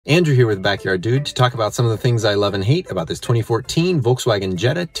Andrew here with Backyard Dude to talk about some of the things I love and hate about this 2014 Volkswagen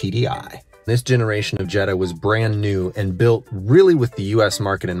Jetta TDI. This generation of Jetta was brand new and built really with the US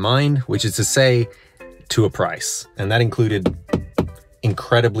market in mind, which is to say, to a price. And that included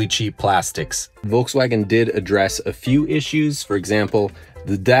incredibly cheap plastics. Volkswagen did address a few issues. For example,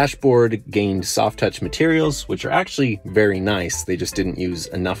 the dashboard gained soft touch materials, which are actually very nice. They just didn't use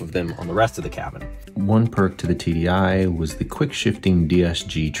enough of them on the rest of the cabin. One perk to the TDI was the quick shifting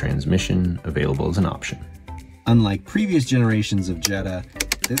DSG transmission available as an option. Unlike previous generations of Jetta,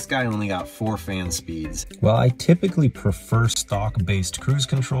 this guy only got 4 fan speeds. While I typically prefer stock-based cruise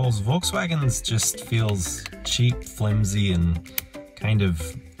controls, Volkswagen's just feels cheap, flimsy, and kind of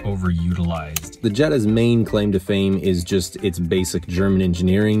overutilized. The Jetta's main claim to fame is just its basic German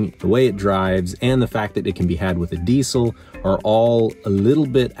engineering. The way it drives and the fact that it can be had with a diesel are all a little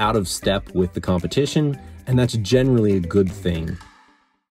bit out of step with the competition, and that's generally a good thing.